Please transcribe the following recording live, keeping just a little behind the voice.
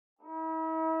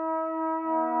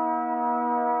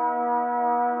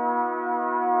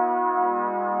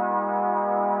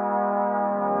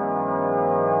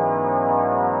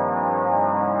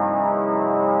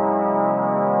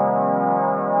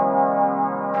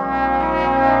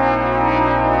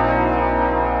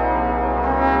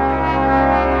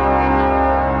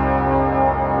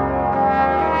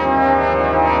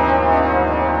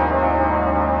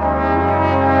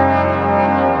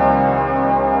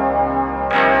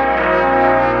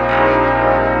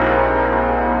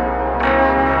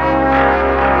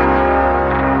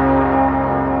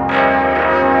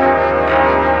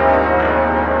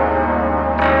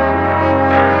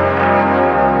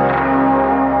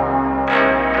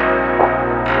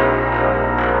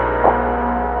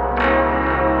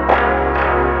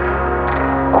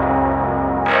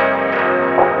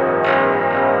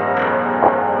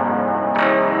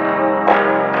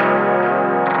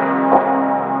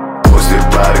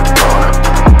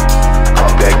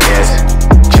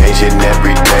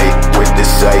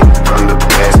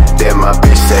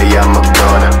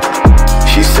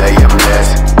say I'm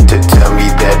less, to tell me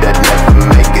that I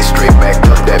never make it straight back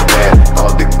up that path.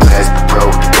 All the glass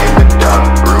broke in the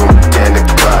dark room, 10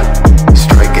 o'clock.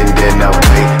 Striking, then I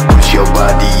wait, push your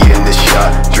body in the shot.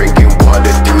 Drinking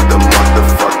water through the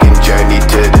motherfucking journey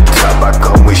to the top. I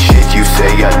come with shit you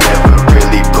say I never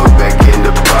really put back in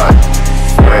the pot.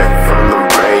 Wet from the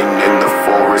rain in the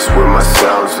forest with my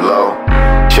sounds low.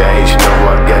 Change, no,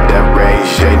 I got that range,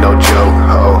 ain't no joke,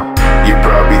 ho. You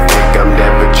probably think I'm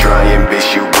never trying,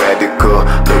 bitch, you radical.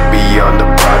 Look beyond the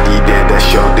body that I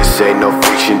show, this ain't no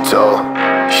fiction told.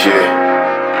 Shit,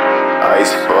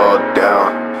 ice fall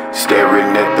down,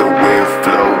 staring at the wind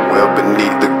flow well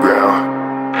beneath the ground.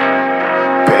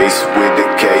 Pace with the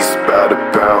case, bout a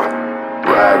pound.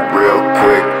 Ride real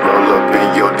quick, roll up in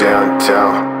your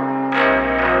downtown.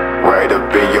 Right up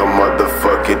in your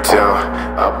motherfucking town.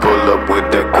 I pull up with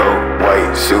that coat,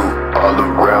 white suit all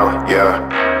around, yeah.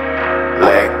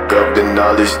 Lack of the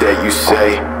knowledge that you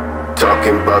say,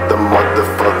 talking about the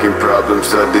motherfucking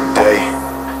problems of the day.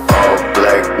 All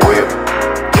black whip,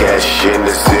 cash in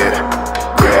the zip.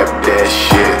 Grab that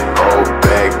shit, hold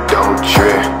back, don't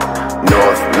trip.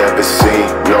 North never seen,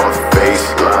 North face,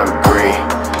 lime green.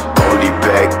 Only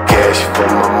back cash for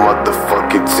my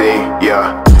motherfucking team,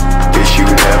 yeah. Bitch, you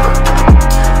never,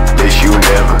 bitch, you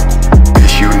never,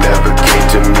 bitch, you never came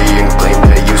to me and claimed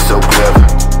that you so clever.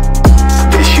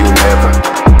 Bitch, you never,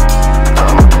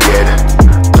 I'ma get it.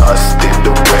 Lost in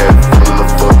the web, full of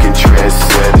fucking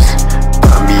trendsetters.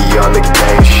 Find me on the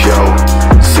game show.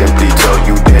 Simply told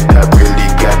you that I really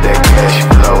got that cash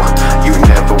flow. You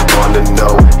never wanna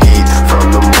know heat from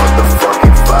the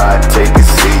motherfucking fire. Take a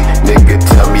seat, nigga,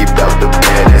 tell me about the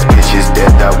badass bitches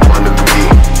that I wanna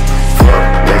meet. Fuck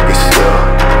nigga still,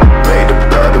 made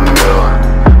about a mil.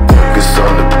 Focus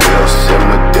on the bill,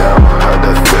 simmer down, how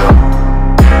that feel?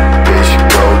 Bitch,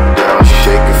 go down,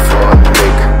 shake it for a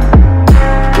nigga.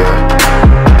 Yeah,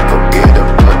 forget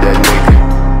about that nigga.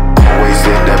 Always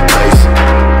in that place,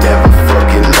 never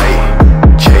fucking late.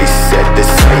 Chase at the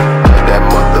site of that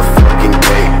motherfucking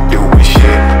day. Doing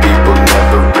shit people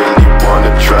never really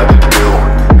wanna try to do.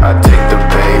 I take the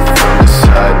pain from the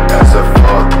side as I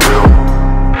fall through.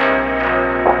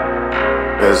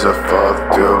 As I fall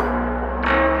through.